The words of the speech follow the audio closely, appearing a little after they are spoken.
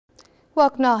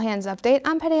Welcome to All Hands Update.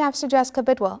 I'm Petty Officer Jessica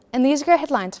Bidwell, and these are your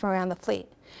headlines from around the fleet.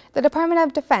 The Department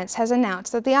of Defense has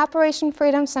announced that the Operation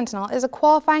Freedom Sentinel is a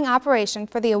qualifying operation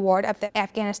for the award of the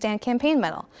Afghanistan Campaign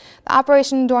Medal. The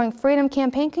Operation Enduring Freedom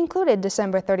campaign concluded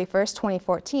December 31,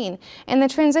 2014, and the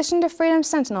transition to Freedom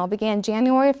Sentinel began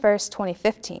January 1,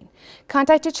 2015.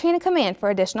 Contact your chain of command for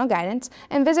additional guidance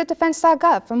and visit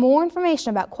defense.gov for more information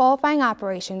about qualifying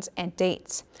operations and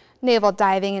dates. Naval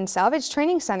Diving and Salvage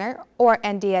Training Center, or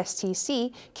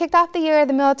NDSTC, kicked off the Year of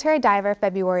the Military Diver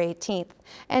February 18th.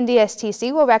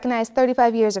 NDSTC will recognize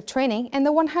 35 years of training and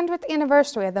the 100th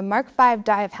anniversary of the Mark V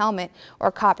dive helmet,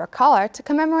 or copper collar, to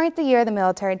commemorate the Year of the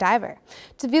Military Diver.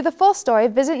 To view the full story,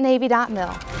 visit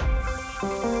Navy.mil.